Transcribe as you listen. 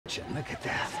kitchen. Look at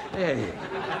that. Hey.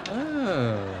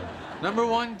 Oh.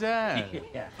 #1 dad.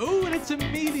 Yeah. Ooh, and it's a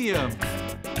medium.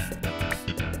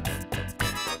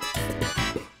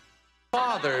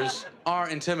 Fathers are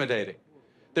intimidating.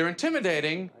 They're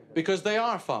intimidating because they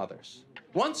are fathers.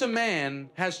 Once a man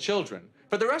has children,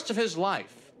 for the rest of his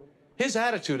life, his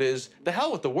attitude is, the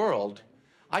hell with the world,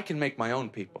 I can make my own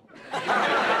people.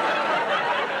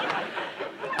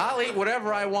 I'll eat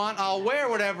whatever I want, I'll wear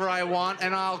whatever I want,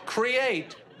 and I'll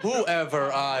create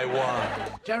whoever I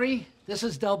want. Jerry, this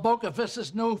is Del Boca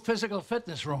Vista's new physical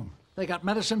fitness room. They got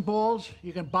medicine balls.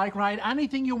 You can bike ride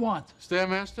anything you want.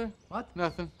 Stairmaster? What?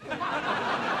 Nothing. See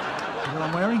what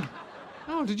I'm wearing?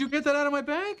 Oh, did you get that out of my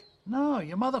bag? No,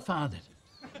 your mother found it.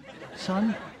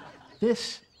 Son,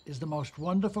 this is the most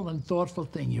wonderful and thoughtful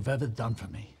thing you've ever done for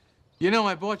me. You know,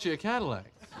 I bought you a Cadillac.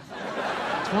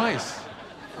 Twice.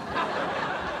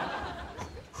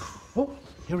 Oh,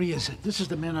 here he is. This is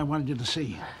the man I wanted you to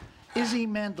see. Izzy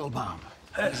Mandelbaum.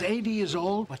 He's 80 years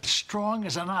old, but strong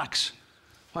as an ox.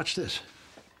 Watch this.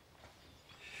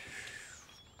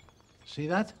 See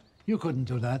that? You couldn't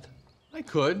do that. I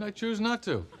could. I choose not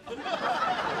to.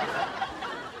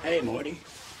 Hey, Morty.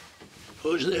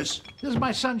 Who's this? This is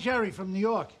my son Jerry from New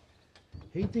York.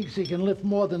 He thinks he can lift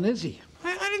more than Izzy.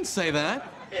 I didn't say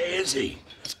that. Hey, Izzy.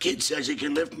 This kid says he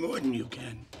can lift more than you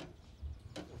can.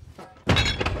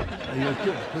 You're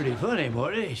pretty funny,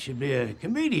 Morty. You should be a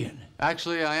comedian.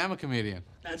 Actually, I am a comedian.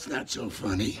 That's not so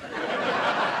funny.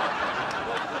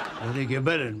 You think you're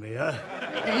better than me, huh?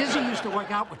 Hey, Izzy used to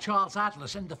work out with Charles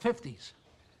Atlas in the 50s.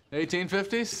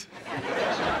 1850s?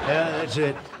 Yeah, that's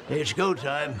it. It's go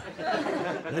time.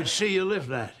 Let's see you lift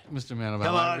that. Mr. Mandelbaum,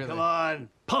 Come on, really... come on.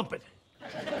 Pump it.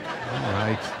 All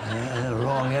right.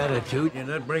 Wrong attitude. You're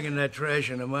not bringing that trash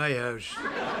into my house.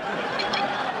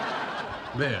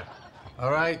 There.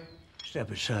 All right.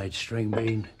 Step aside, string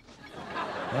bean.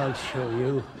 I'll show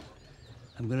you.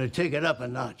 I'm gonna take it up a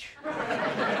notch.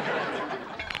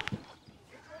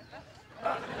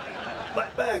 My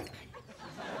back.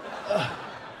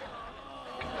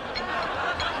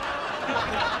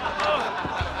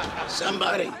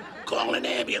 Somebody, call an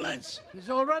ambulance. There's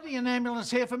already an ambulance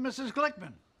here for Mrs.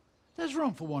 Glickman. There's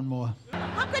room for one more.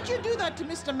 How could you do that to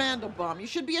Mr. Mandelbaum? You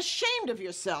should be ashamed of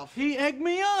yourself. He egged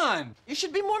me on. You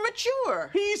should be more mature.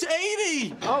 He's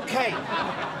 80. Okay.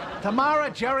 Tomorrow,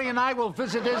 Jerry and I will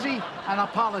visit Izzy and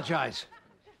apologize.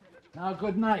 Now,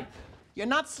 good night. You're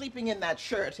not sleeping in that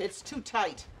shirt. It's too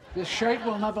tight. This shirt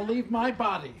will never leave my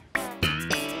body.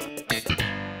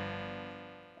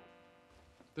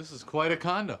 This is quite a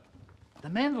condo. The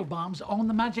Mandelbaums own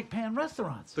the Magic Pan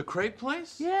restaurants. The crepe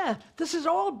place? Yeah, this is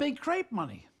all big crepe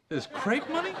money. There's crepe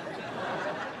money?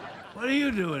 What are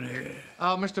you doing here?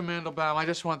 Oh, Mr. Mandelbaum, I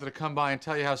just wanted to come by and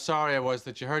tell you how sorry I was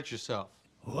that you hurt yourself.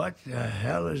 What the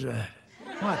hell is that?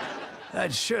 What?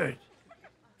 That shirt.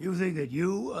 You think that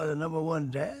you are the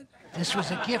 #1 dad? This was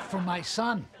a gift from my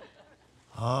son.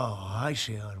 Oh, I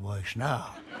see how it works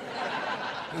now.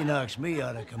 He knocks me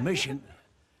out of commission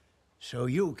so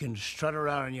you can strut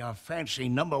around in your fancy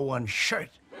 #1 shirt.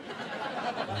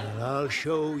 And I'll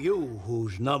show you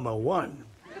who's #1.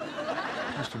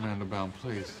 Mr. Mandelbaum,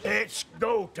 please. It's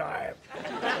go time.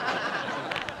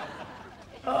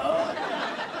 Oh,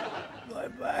 my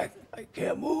back. I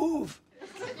can't move.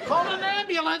 Call an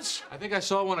ambulance! I think I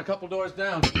saw one a couple doors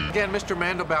down. Again, Mr.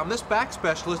 Mandelbaum, this back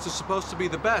specialist is supposed to be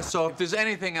the best, so if there's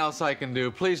anything else I can do,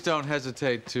 please don't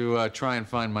hesitate to try and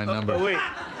find my number. Wait.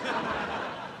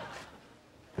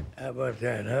 How about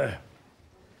that, huh?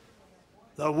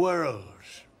 The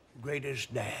world's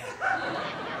greatest dad.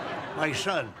 My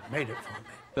son made it for me.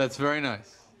 That's very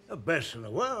nice. The best in the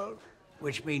world,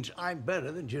 which means I'm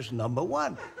better than just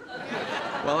 #1.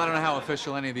 Well, I don't know how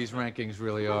official any of these rankings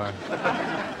really are.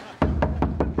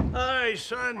 Hi,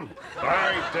 son.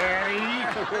 Hi, Daddy.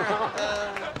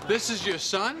 This is your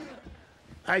son?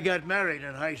 I got married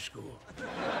in high school.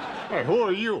 Hey, who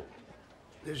are you?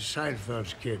 This is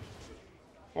Seinfeld's kid.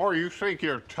 Oh, you think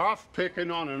you're tough picking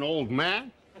on an old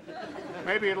man?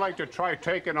 Maybe you'd like to try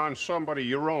taking on somebody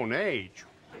your own age.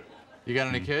 You got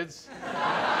any kids?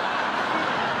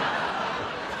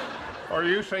 Or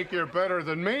you think you're better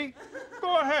than me?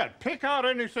 Go ahead, pick out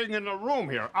anything in the room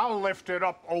here. I'll lift it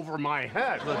up over my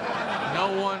head. Look,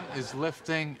 no one is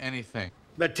lifting anything.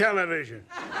 The television.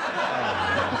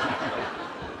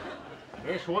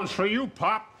 This one's for you,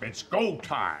 Pop. It's go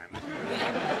time.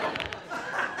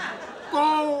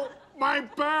 Go, my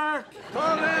back.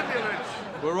 Call an ambulance.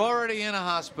 We're already in a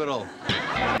hospital.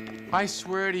 I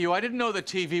swear to you, I didn't know the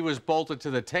TV was bolted to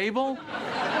the table.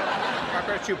 I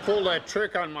bet you pulled that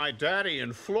trick on my daddy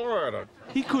in Florida.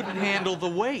 He couldn't handle the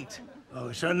weight.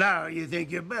 Oh, so now you think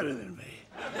you're better than me?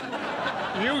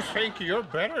 You think you're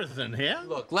better than him?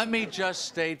 Look, let me just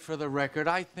state for the record,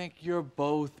 I think you're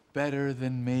both better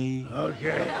than me.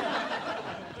 Okay.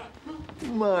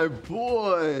 My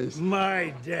boys.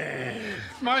 My dad.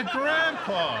 My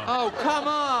grandpa. Oh, come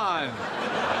on!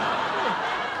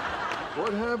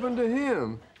 What happened to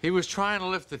him? He was trying to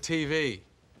lift the TV.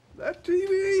 That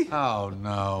TV? Oh,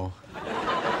 no.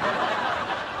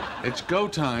 It's go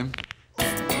time.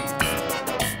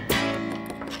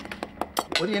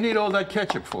 What do you need all that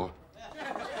ketchup for?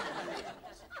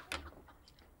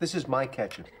 This is my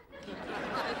ketchup.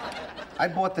 I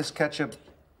bought this ketchup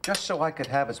just so I could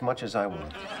have as much as I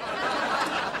want.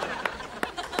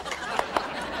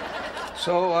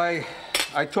 So I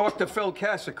talked to Phil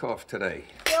Kasikoff today.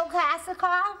 Bill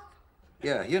Kasikoff?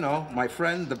 Yeah, you know, my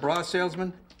friend, the bra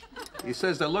salesman. He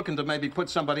says they're looking to maybe put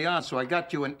somebody on, so I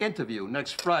got you an interview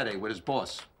next Friday with his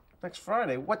boss. Next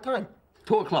Friday? What time?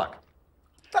 2 o'clock.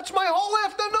 That's my whole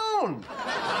afternoon!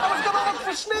 I was gonna look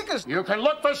for sneakers. You can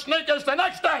look for sneakers the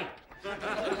next day!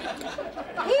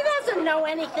 He doesn't know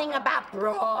anything about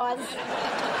bras.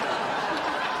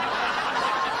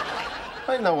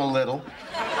 I know a little.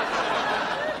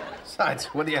 Besides,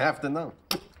 what do you have to know?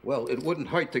 Well, it wouldn't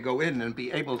hurt to go in and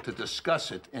be able to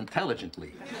discuss it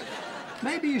intelligently.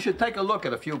 Maybe you should take a look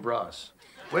at a few bras.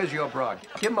 Where's your bra?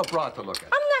 Give him a bra to look at.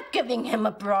 I'm not giving him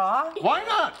a bra. Why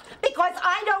not? Because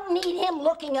I don't need him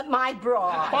looking at my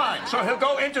bra. Fine, so he'll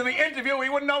go into the interview, he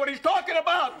wouldn't know what he's talking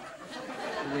about.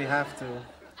 We have to.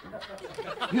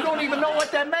 You don't even know what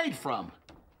they're made from.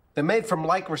 They're made from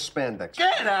lycra spandex.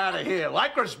 Get out of here.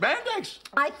 Lycra spandex?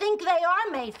 I think they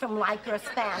are made from lycra You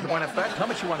spandex. want to bet? How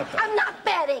much you want to bet? I'm not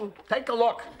betting. Take a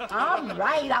look. All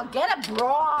right, I'll get a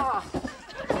bra.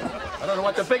 I don't know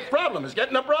what the big problem is,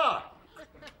 getting a bra.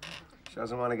 She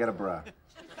doesn't want to get a bra.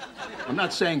 I'm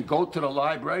not saying go to the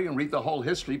library and read the whole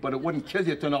history, but it wouldn't kill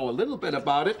you to know a little bit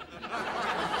about it.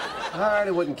 All right,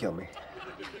 it wouldn't kill me.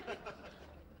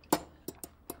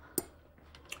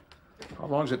 How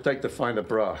long does it take to find a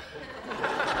bra?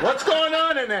 What's going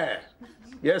on in there?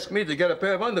 You ask me to get a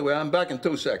pair of underwear, I'm back in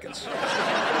 2 seconds.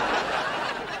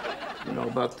 You know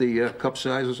about the cup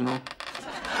sizes and all?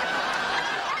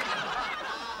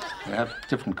 They have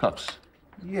different cups.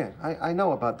 Yeah, I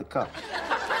know about the cup.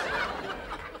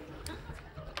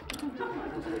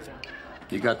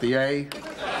 You got the A,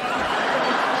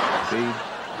 B,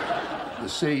 the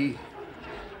C,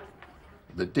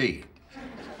 the D.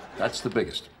 That's the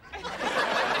biggest.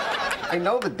 I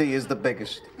know the D is the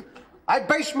biggest. I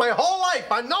based my whole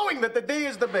life on knowing that the D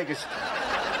is the biggest.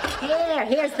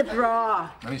 Here's the bra.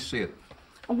 Let me see it.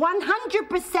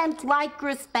 100%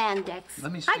 lycra spandex.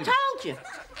 Let me see I it. told you.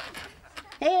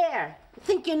 Here. I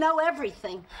think you know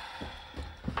everything.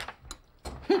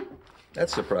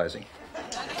 That's surprising.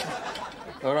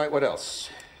 All right, what else?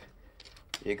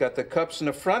 You got the cups in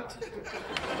the front,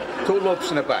 2 loops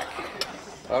in the back.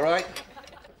 All right?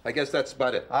 I guess that's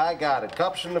about it. I got it.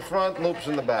 Cups in the front, loops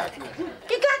in the back.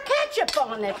 You got ketchup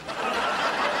on it.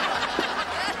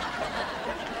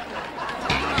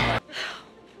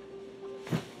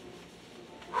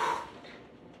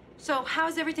 So,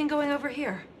 how's everything going over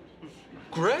here?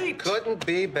 Great. Couldn't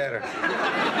be better.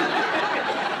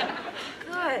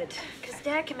 Good, because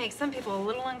Dad can make some people a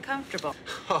little uncomfortable.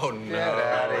 Oh, no. Get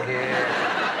out of here.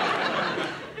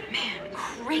 Man,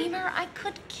 Kramer, I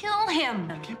could kill him.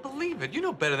 I can't believe it. You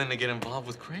know better than to get involved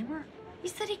with Kramer. He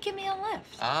said he'd give me a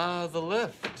lift. Ah, the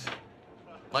lift.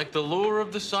 Like the lure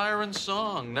of the siren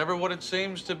song, never what it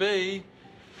seems to be.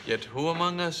 Yet who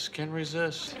among us can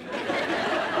resist?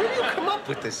 Where do you come up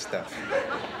with this stuff?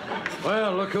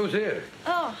 Well, look who's here.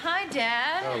 Oh, hi,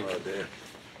 Dad. Hello, dear.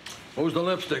 Who's the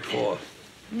lipstick for?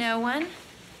 No one.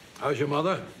 How's your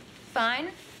mother?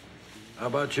 Fine. How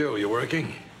about you? You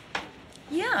working?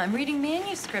 Yeah, I'm reading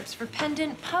manuscripts for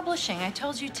Pendant Publishing. I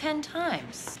told you 10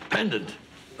 times. Pendant.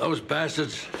 Those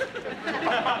bastards.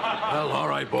 Well, all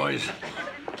right, boys.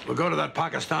 We'll go to that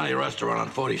Pakistani restaurant on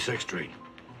 46th Street.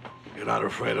 You're not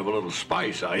afraid of a little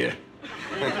spice, are you?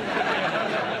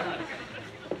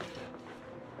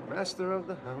 Master of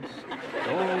the house,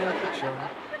 going at the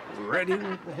chop, ready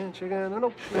with the handshake and an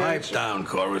open. Pipes down,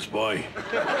 chorus boy.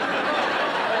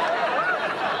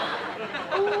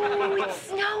 Oh, it's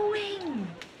snowing.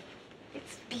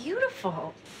 It's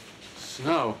beautiful.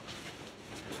 Snow.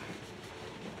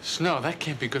 Snow, that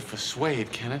can't be good for suede,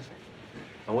 can it?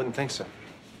 I wouldn't think so.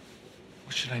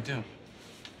 What should I do?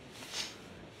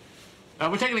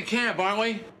 We're taking a cab, aren't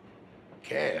we?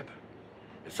 Cab.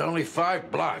 It's only 5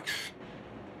 blocks.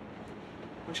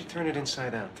 Why don't you turn it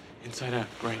inside out? Inside out,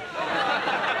 great.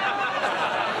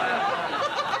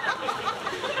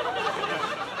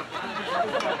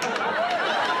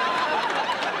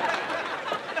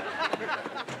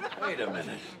 a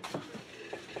minute.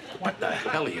 What the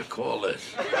hell do you call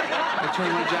this? I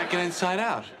turned my jacket inside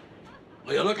out.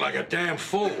 Well, you look like a damn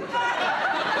fool.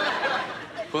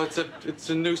 Well, it's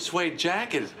a new suede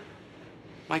jacket.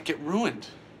 Might get ruined.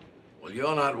 Well,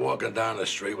 you're not walking down the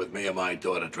street with me and my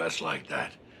daughter dressed like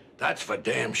that. That's for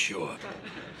damn sure.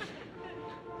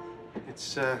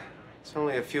 It's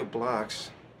only a few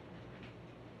blocks.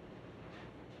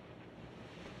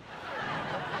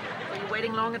 Are you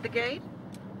waiting long at the gate?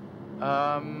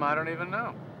 I don't even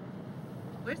know.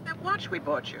 Where's that watch we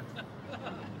bought you?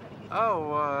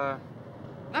 Oh,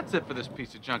 that's it for this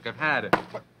piece of junk. I've had it.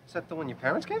 Is that the one your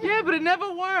parents gave you? Yeah, but it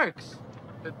never works.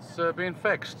 It's being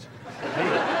fixed. Hey,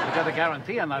 you got a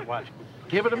guarantee on that watch.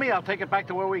 Give it to me, I'll take it back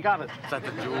to where we got it. It's at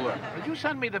the jeweler. Did you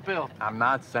send me the bill? I'm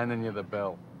not sending you the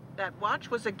bill. That watch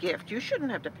was a gift. You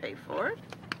shouldn't have to pay for it.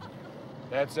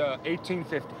 That's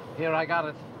 $18.50. Here, I got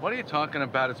it. What are you talking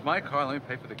about? It's my car. Let me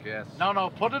pay for the gas.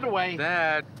 No, put it away.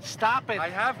 Dad. Stop it. I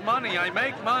have money. I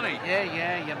make money.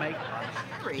 Yeah, you make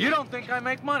money. You don't think I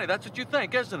make money. That's what you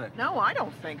think, isn't it? No, I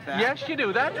don't think that. Yes, you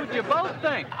do. That's what you both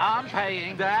think. I'm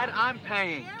paying. Dad, I'm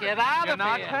paying. Get out You're of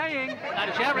not here. paying. Now,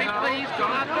 Jerry, please, do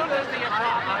not do this to your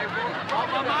father.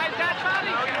 Over my dead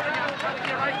body. I'm telling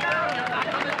you right now, you're not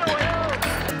going to do it.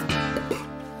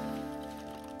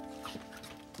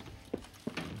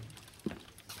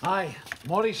 Hi,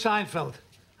 Morty Seinfeld.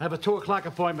 I have a 2 o'clock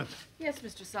appointment. Yes,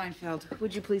 Mr. Seinfeld.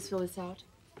 Would you please fill this out?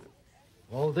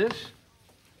 All this?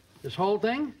 This whole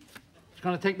thing? It's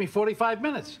going to take me 45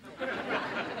 minutes.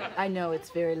 I know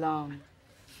it's very long.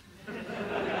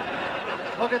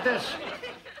 Look at this.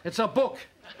 It's a book.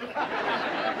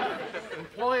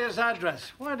 Employer's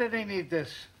address. Why do they need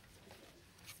this?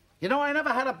 You know, I never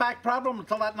had a back problem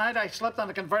until that night I slept on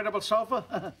a convertible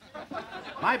sofa.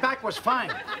 My back was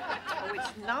fine. Oh,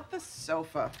 it's not the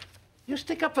sofa. You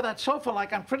stick up for that sofa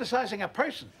like I'm criticizing a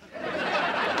person. You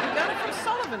got it from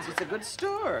Sullivan's. It's a good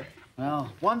store.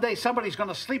 Well, one day somebody's going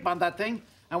to sleep on that thing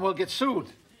and we'll get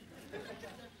sued.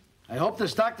 I hope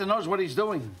this doctor knows what he's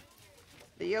doing.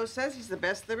 Leo says he's the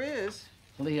best there is.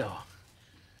 Leo.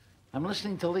 I'm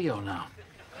listening to Leo now.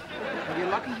 Well, you're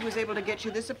lucky he was able to get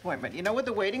you this appointment. You know what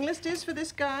the waiting list is for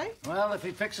this guy? Well, if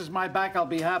he fixes my back, I'll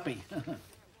be happy.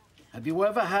 Have you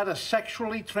ever had a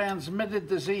sexually transmitted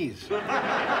disease?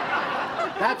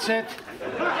 That's it.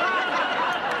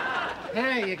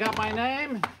 Hey, you got my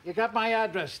name? You got my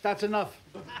address. That's enough.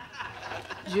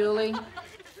 Julie,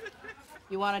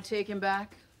 you want to take him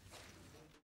back?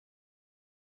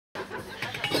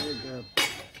 Very good.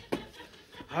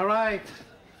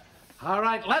 All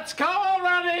right, let's go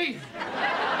already!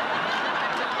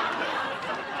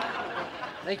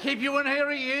 They keep you in here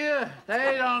a year.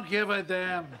 They don't give a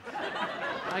damn.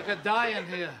 I could die in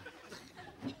here.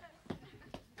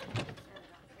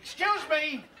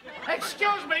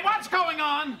 Excuse me, what's going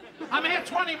on? I'm here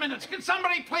 20 minutes. Can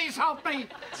somebody please help me?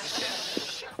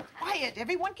 Shh, quiet,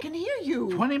 everyone can hear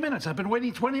you. 20 minutes, I've been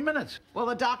waiting 20 minutes. Well,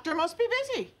 the doctor must be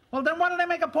busy. Well, then what do they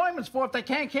make appointments for if they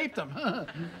can't keep them?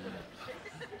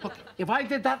 Look, if I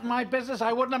did that in my business,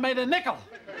 I wouldn't have made a nickel.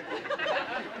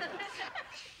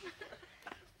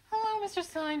 Hello, Mr.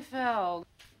 Seinfeld.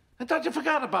 I thought you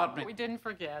forgot about me. We didn't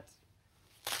forget.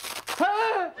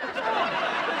 Ah!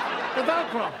 The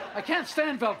Velcro. I can't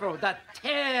stand Velcro. That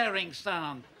tearing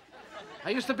sound. I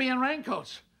used to be in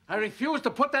raincoats. I refuse to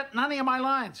put that in any of my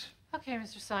lines. Okay,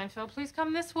 Mr. Seinfeld, please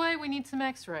come this way. We need some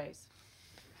x-rays.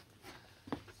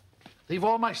 Leave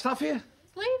all my stuff here?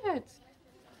 Leave it.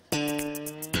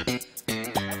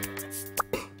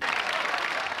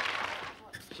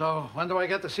 So, when do I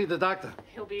get to see the doctor?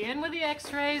 He'll be in with the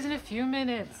x-rays in a few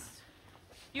minutes.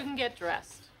 You can get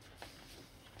dressed.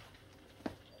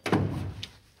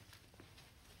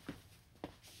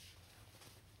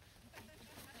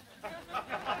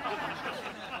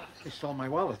 He stole my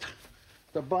wallet.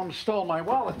 The bum stole my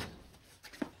wallet.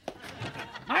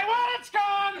 My wallet's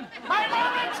gone! My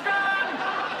wallet's gone!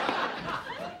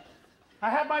 I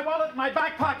had my wallet in my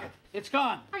back pocket. It's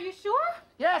gone. Are you sure?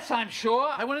 Yes, I'm sure.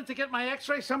 I went in to get my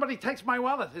x-ray. Somebody takes my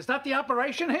wallet. Is that the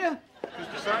operation here?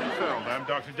 Mr. Seinfeld, I'm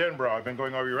Dr. Denbrough. I've been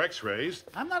going over your x-rays.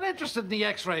 I'm not interested in the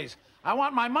x-rays. I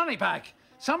want my money back.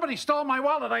 Somebody stole my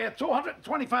wallet. I had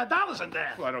 $225 in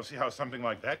there. Well, I don't see how something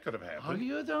like that could have happened. Oh,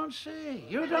 you don't see.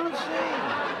 You don't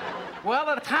see. Well,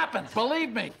 it happened.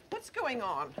 Believe me. What's going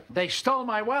on? They stole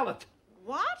my wallet.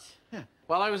 What? Yeah.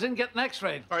 While I was in getting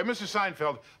x-rayed. All right, Mr.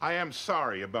 Seinfeld, I am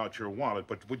sorry about your wallet,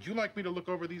 but would you like me to look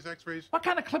over these x-rays? What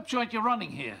kind of clip joint you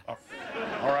running here? Oh.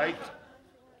 All right.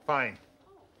 Fine.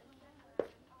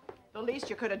 The least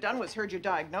you could have done was heard your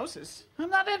diagnosis. I'm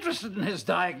not interested in his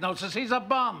diagnosis. He's a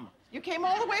bum. You came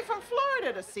all the way from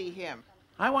Florida to see him.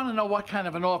 I want to know what kind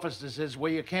of an office this is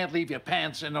where you can't leave your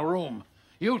pants in a room.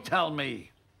 You tell me.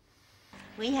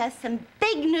 We have some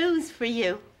big news for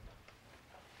you.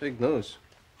 Big news.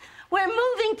 We're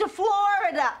moving to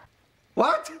Florida.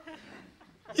 What?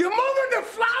 You're moving to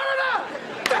Florida?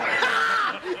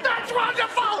 That's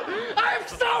wonderful! I'm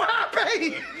so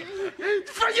happy!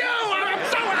 For you!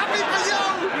 I'm so happy for you!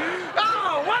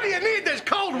 Oh, what do you need this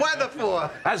cold weather for?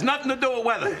 Has nothing to do with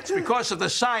weather. It's because of the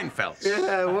Seinfelds.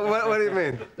 Yeah, what do you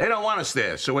mean? They don't want us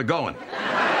there, so we're going.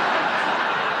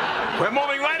 We're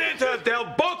moving right into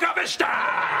Del Boca Vista!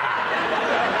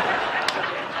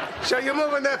 So you're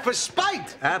moving there for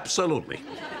spite? Absolutely.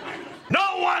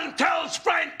 No one tells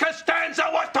Frank Costanza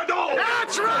what to do!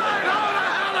 That's right! All the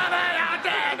holiday out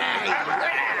there!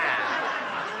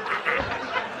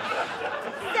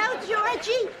 So,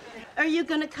 Georgie, are you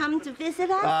going to come to visit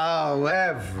us? Oh,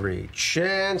 every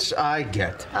chance I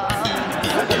get.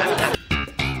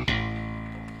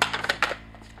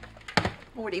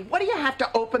 Morty, what do you have to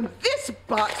open this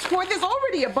box for? There's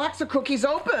already a box of cookies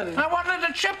open. I wanted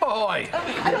a chip ahoy.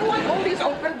 I don't like all these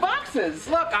open boxes.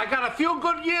 Look, I got a few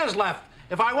good years left.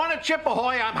 If I want a chip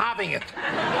ahoy, I'm having it.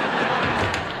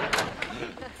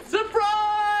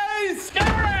 Surprise!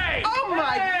 Gary! Oh,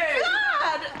 my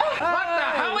God! What the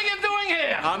hell are you doing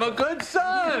here? I'm a good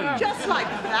son. Just like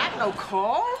that, no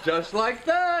call? Just like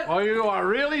that. Oh, you are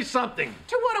really something.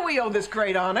 To what do we owe this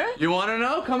great honor? You want to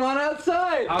know? Come on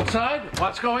outside. Outside?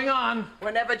 What's going on?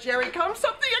 Whenever Jerry comes,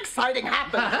 something exciting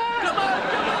happens. Come on, come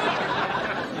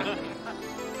on.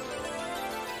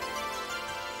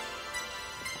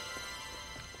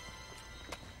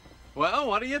 Well,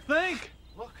 what do you think?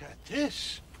 Look at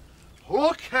this.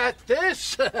 Look at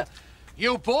this.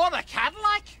 You bought a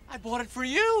Cadillac? I bought it for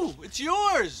you. It's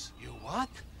yours. You what?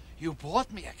 You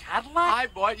bought me a Cadillac? I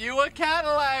bought you a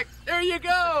Cadillac. There you go.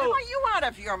 Are you out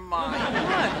of your mind?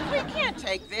 We can't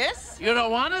take this. You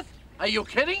don't want it? Are you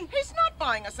kidding? He's not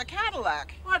buying us a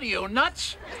Cadillac. What are you,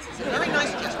 nuts? It's a very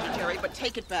nice gesture, Jerry, but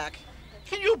take it back.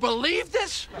 Can you believe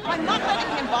this? I'm not letting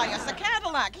him buy us a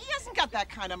Cadillac. He hasn't got that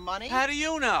kind of money. How do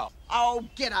you know? Oh,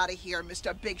 get out of here,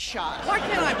 Mr. Big Shot. Why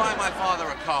can't I buy my father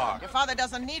a car? Your father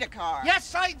doesn't need a car.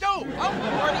 Yes, I do. Oh,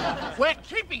 Morty. We're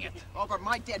keeping it. Over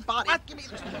my dead body. Give me.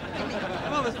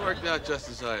 Well, this worked out just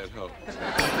as I had hoped.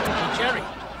 Jerry,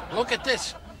 look at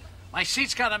this. My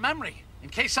seat's got a memory. In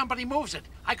case somebody moves it.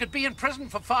 I could be in prison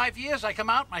for 5 years. I come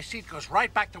out, my seat goes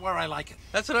right back to where I like it.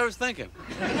 That's what I was thinking.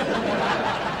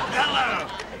 Hello,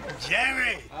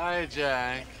 Jerry. Hi,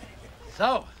 Jack.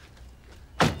 So,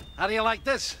 how do you like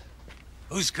this?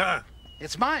 Whose car?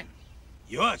 It's mine.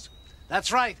 Yours?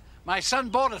 That's right. My son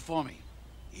bought it for me.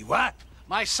 He what?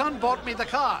 My son bought me the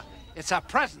car. It's a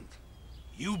present.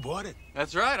 You bought it?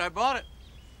 That's right, I bought it.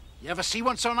 You ever see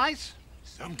one so nice?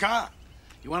 Some car.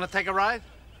 You want to take a ride?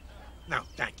 No,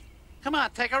 thank you. Come on,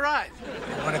 take a ride.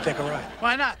 I want to take a ride.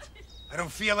 Why not? I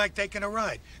don't feel like taking a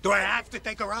ride. Do I have to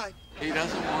take a ride? He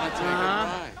doesn't want to take a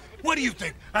ride. What do you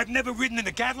think? I've never ridden in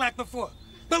a Cadillac before.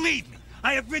 Believe me,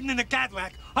 I have ridden in a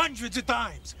Cadillac hundreds of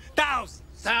times. Thousands.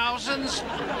 Thousands?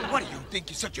 What do you think?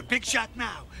 You're such a big shot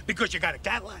now because you got a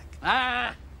Cadillac?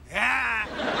 Ah. Yeah.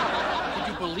 Could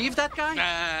you believe that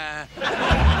guy?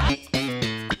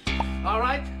 All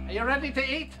right, are you ready to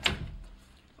eat?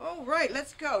 All right,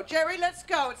 let's go. Jerry, let's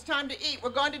go. It's time to eat.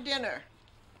 We're going to dinner.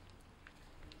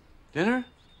 Dinner?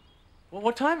 Well,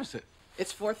 what time is it?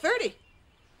 It's 4:30.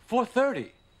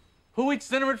 4:30. Who eats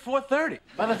dinner at 4:30?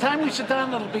 By the time we sit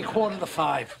down, it'll be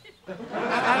 4:45. I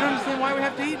don't understand why we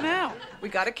have to eat now. We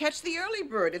got to catch the early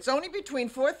bird. It's only between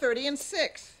 4:30 and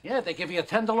 6. Yeah, they give you a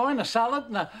tenderloin, a salad,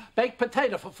 and a baked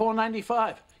potato for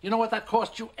 $4.95. You know what that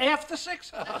costs you after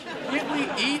 6? Can't we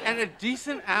eat at a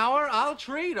decent hour? I'll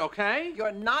treat, okay?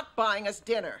 You're not buying us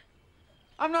dinner.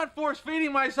 I'm not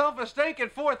force-feeding myself a steak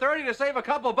at 4:30 to save a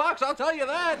couple bucks, I'll tell you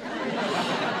that.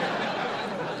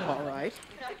 All right.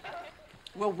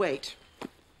 We'll wait.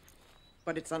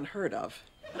 But it's unheard of.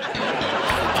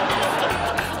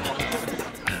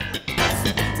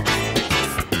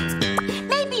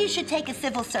 Maybe you should take a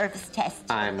civil service test.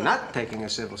 I'm not taking a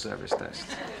civil service test.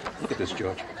 Look at this,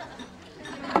 George.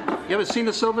 You ever seen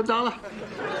a silver dollar?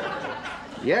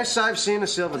 Yes, I've seen a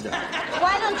silver dollar.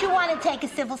 Why don't you want to take a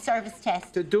civil service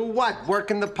test? To do what?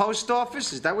 Work in the post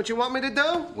office? Is that what you want me to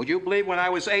do? Would you believe when I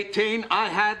was 18, I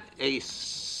had a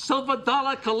silver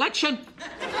dollar collection?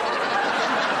 I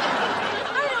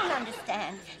don't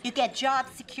understand. You get job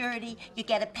security, you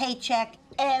get a paycheck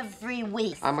every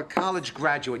week. I'm a college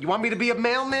graduate. You want me to be a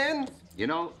mailman? You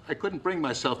know, I couldn't bring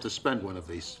myself to spend one of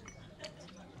these.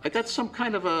 I got some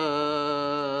kind of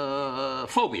a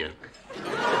phobia.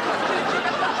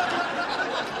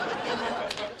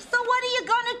 So what are you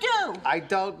gonna do? I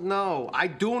don't know. I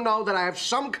do know that I have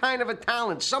some kind of a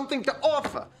talent, something to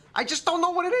offer. I just don't know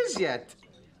what it is yet.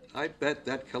 I bet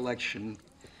that collection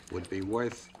would be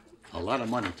worth a lot of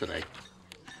money today.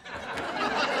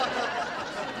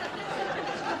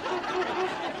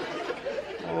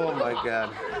 Oh, my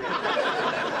God.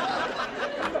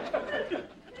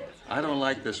 I don't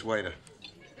like this waiter.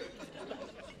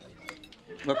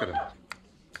 Look at him.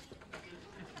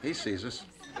 He sees us.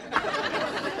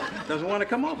 Doesn't want to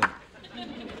come over.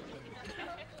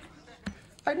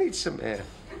 I need some air.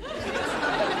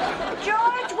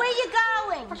 George, where you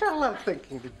going? I got a lot of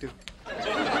thinking to do.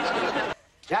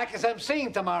 Jack is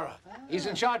emceeing tomorrow. He's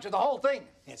in charge of the whole thing.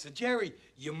 Yeah, so, Jerry,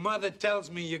 your mother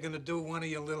tells me you're gonna do one of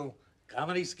your little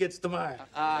comedy skits tomorrow.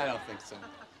 I don't think so.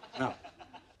 No.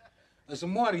 Listen,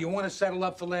 Morty, you want to settle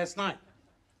up for last night?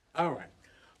 All right.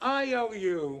 I owe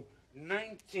you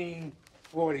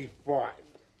 $19.45.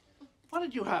 What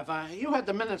did you have? You had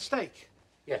the minute steak.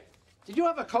 Yeah. Did you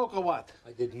have a Coke or what?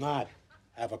 I did not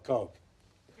have a Coke.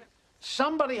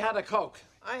 Somebody had a Coke.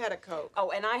 I had a Coke.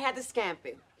 Oh, and I had the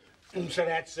scampi. So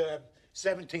that's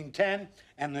 $17.10,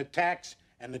 and the tax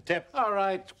and the tip. All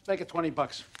right, make it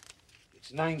 $20.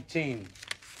 It's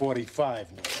 $19.45.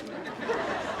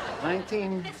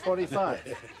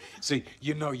 1945. See,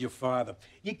 you know your father.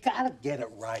 You gotta get it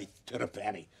right to the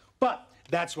penny. But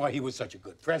that's why he was such a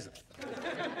good president.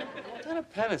 What kind of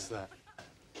pen is that?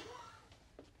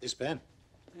 This pen?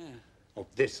 Yeah. Oh,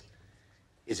 this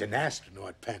is an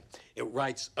astronaut pen. It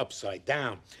writes upside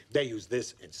down. They use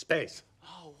this in space.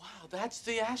 Oh, wow, that's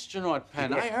the astronaut pen.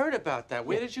 Yeah. I heard about that.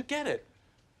 Where did you get it?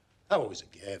 Oh, it was a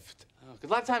gift. Oh, 'cause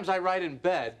a lot of times I write in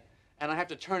bed, and I have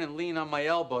to turn and lean on my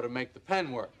elbow to make the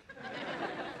pen work.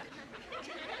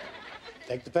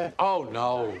 Take the pen. Oh,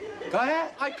 no. Go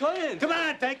ahead. I couldn't. Come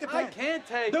on, take the pen. I can't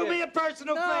take it. Do me a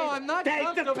personal favor. No, I'm not take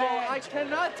comfortable. The pen. I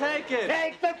cannot take it.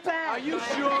 Take the pen. Are you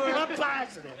sure? I'm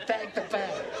positive. Take the pen.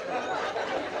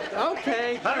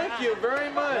 Okay, thank you very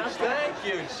much. Thank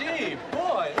you. Gee,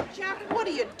 boy. Jack, what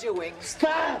are you doing?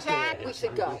 Stop Jack, it. we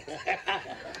should go.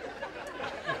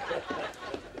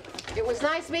 It was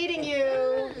nice meeting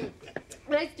you.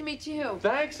 Nice to meet you.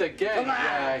 Thanks again,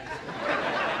 Jack.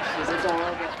 She's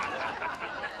adorable.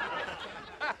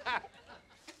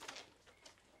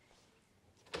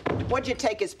 What'd you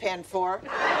take his pen for?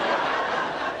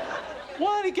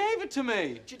 What? He gave it to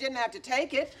me. You didn't have to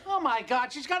take it. Oh, my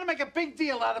God, she's got to make a big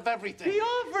deal out of everything. He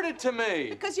offered it to me.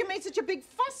 Because you made such a big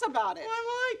fuss about it.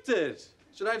 I liked it.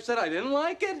 Should I have said I didn't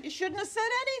like it? You shouldn't have said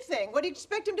anything. What do you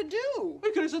expect him to do?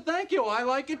 We could have said thank you. I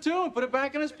like it too, and put it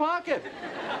back in his pocket.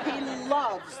 He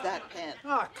loves that pen.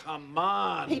 Oh, come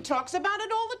on. He talks about it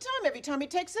all the time. Every time he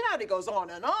takes it out, he goes on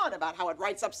and on about how it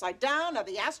writes upside down, how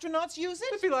the astronauts use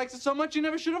it. If he likes it so much, he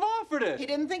never should have offered it. He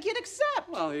didn't think you'd accept.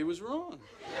 Well, he was wrong.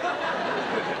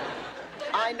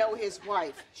 I know his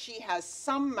wife. She has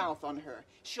some mouth on her.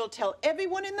 She'll tell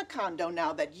everyone in the condo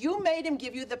now that you made him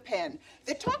give you the pen.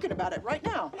 They're talking about it right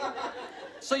now.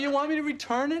 So you want me to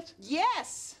return it?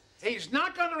 Yes. He's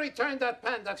not going to return that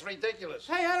pen. That's ridiculous.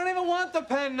 Hey, I don't even want the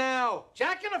pen now.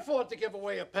 Jack can afford to give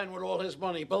away a pen with all his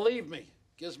money. Believe me.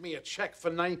 Gives me a check for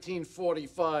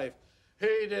 $19.45.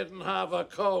 He didn't have a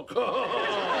Coke.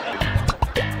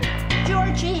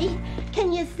 Georgie,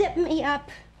 can you zip me up?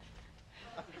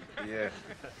 Yeah.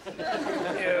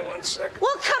 Yeah, 1 second.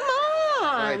 Well, come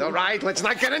on. All right, let's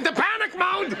not get into panic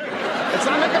mode. Let's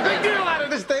not make a big deal out of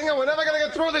this thing, or we're never gonna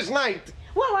get through this night.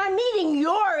 Well, I'm meeting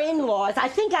your in-laws. I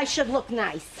think I should look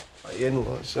nice. My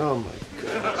in-laws, oh my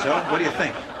God. So, what do you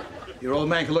think? Your old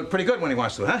man can look pretty good when he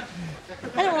wants to, huh?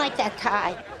 I don't like that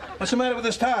tie. What's the matter with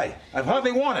this tie? I've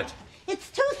hardly worn it. It's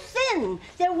too thin.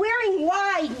 They're wearing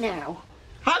wide now.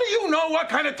 How do you know what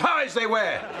kind of ties they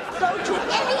wear? Go to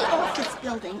any office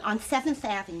building on 7th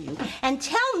Avenue and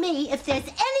tell me if there's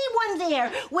anyone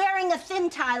there wearing a thin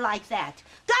tie like that.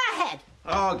 Go ahead.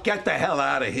 Oh, get the hell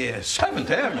out of here. 7th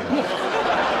Avenue.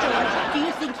 George, do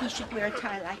you think he should wear a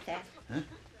tie like that? Huh?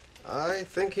 I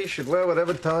think he should wear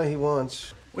whatever tie he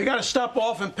wants. We gotta stop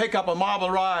off and pick up a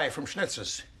marble rye from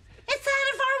Schnitzer's. It's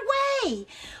out of our way.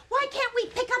 Why can't we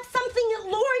pick up something at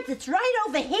Lord's? It's right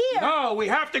over here. No, we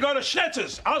have to go to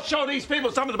Schnitzer's. I'll show these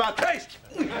people something about taste.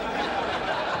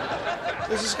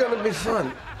 This is gonna be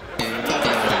fun.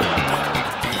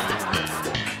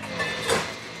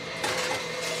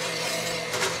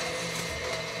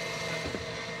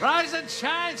 Rise and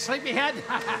shine, sleepyhead.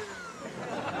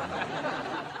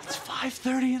 It's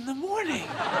 5:30 in the morning.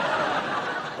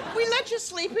 We let you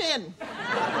sleep in.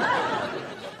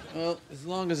 Well, as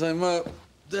long as I'm up.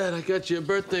 Dad, I got you a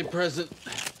birthday present.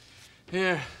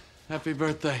 Here, happy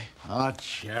birthday. Oh,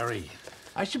 Jerry.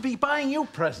 I should be buying you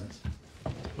presents.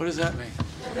 What does that mean?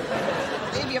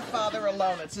 Leave your father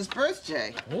alone. It's his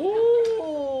birthday.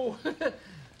 Ooh.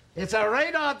 It's a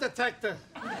radar detector.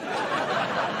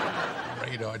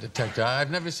 Radar detector. I've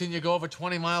never seen you go over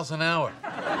 20 miles an hour.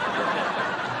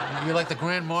 You're like the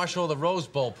Grand Marshal of the Rose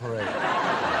Bowl parade.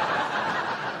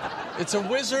 It's a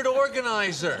wizard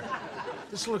organizer.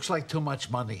 This looks like too much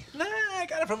money. Nah, I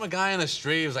got it from a guy on the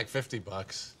street. It was like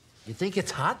 $50. You think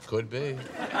it's hot? Could be.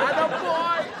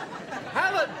 Attaboy!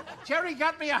 Helen, Jerry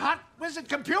got me a hot wizard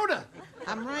computer.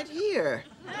 I'm right here.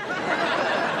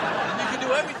 And you can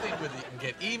do everything with it. You can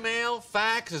get email,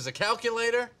 fax, there's a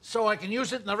calculator. So I can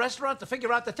use it in the restaurant to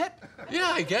figure out the tip?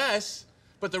 Yeah, I guess.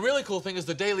 But the really cool thing is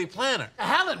the daily planner.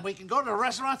 Helen, we can go to the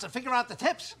restaurants and figure out the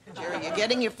tips. Jerry, you're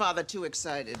getting your father too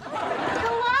excited.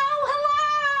 Hello?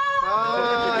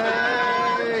 Oh,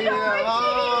 hey,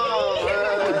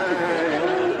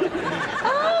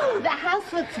 Oh, the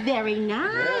house looks very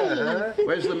nice. Yeah.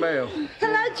 Where's the mail?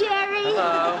 Hello, Jerry.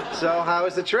 Hello. So, how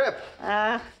was the trip?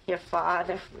 Your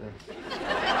father.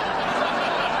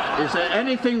 Is there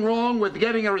anything wrong with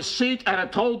getting a receipt at a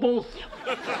toll booth?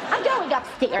 I'm going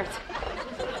upstairs.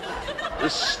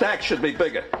 This stack should be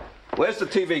bigger. Where's the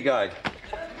TV guide?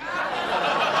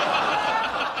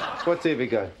 What TV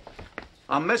guide?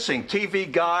 I'm missing TV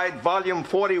guide, volume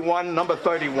 41, number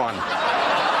 31.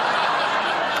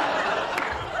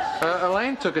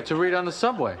 Elaine took it to read on the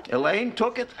subway. Elaine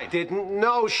took it? I didn't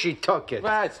know she took it.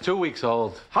 It's 2 weeks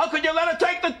old. How could you let her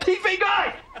take the TV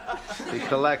guide? He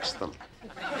collects them.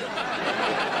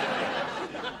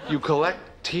 You collect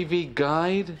TV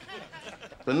guide?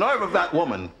 The nerve of that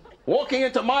woman walking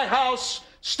into my house,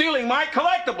 stealing my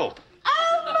collectible.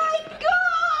 Oh, my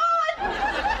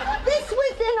God! This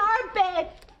was in our bed.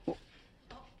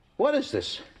 What is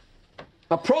this?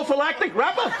 A prophylactic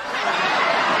wrapper?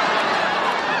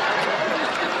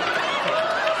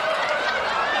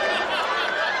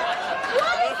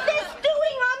 What is this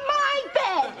doing on my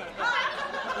bed?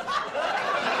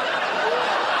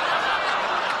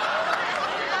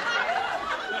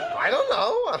 I don't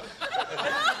know.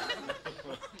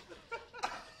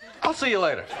 I'll see you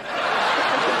later.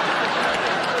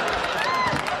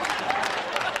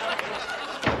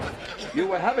 You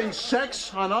were having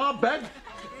sex on our bed?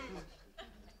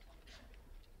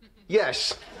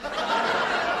 Yes. Who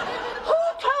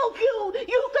told you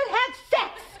you could have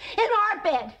sex in our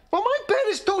bed? Well, my bed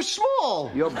is too small.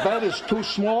 Your bed is too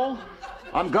small?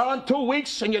 I'm gone 2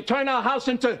 weeks and you turn our house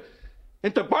into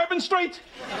Bourbon Street?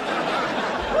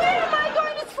 Where am I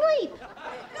going to sleep?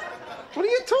 What are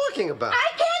you talking about?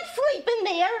 I can't sleep in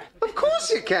there. Of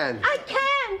course you can. I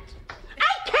can't.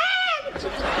 I can't.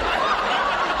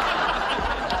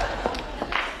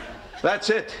 That's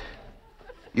it.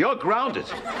 You're grounded.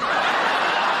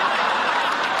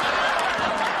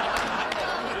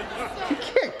 You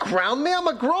can't ground me. I'm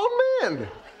a grown man.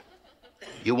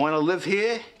 You want to live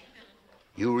here?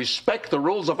 You respect the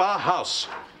rules of our house.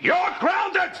 You're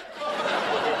grounded!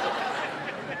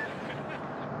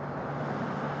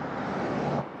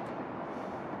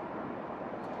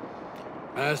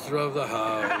 Master of the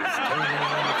house, turning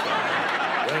on the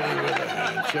clock, ready with a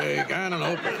handshake and an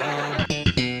open palm.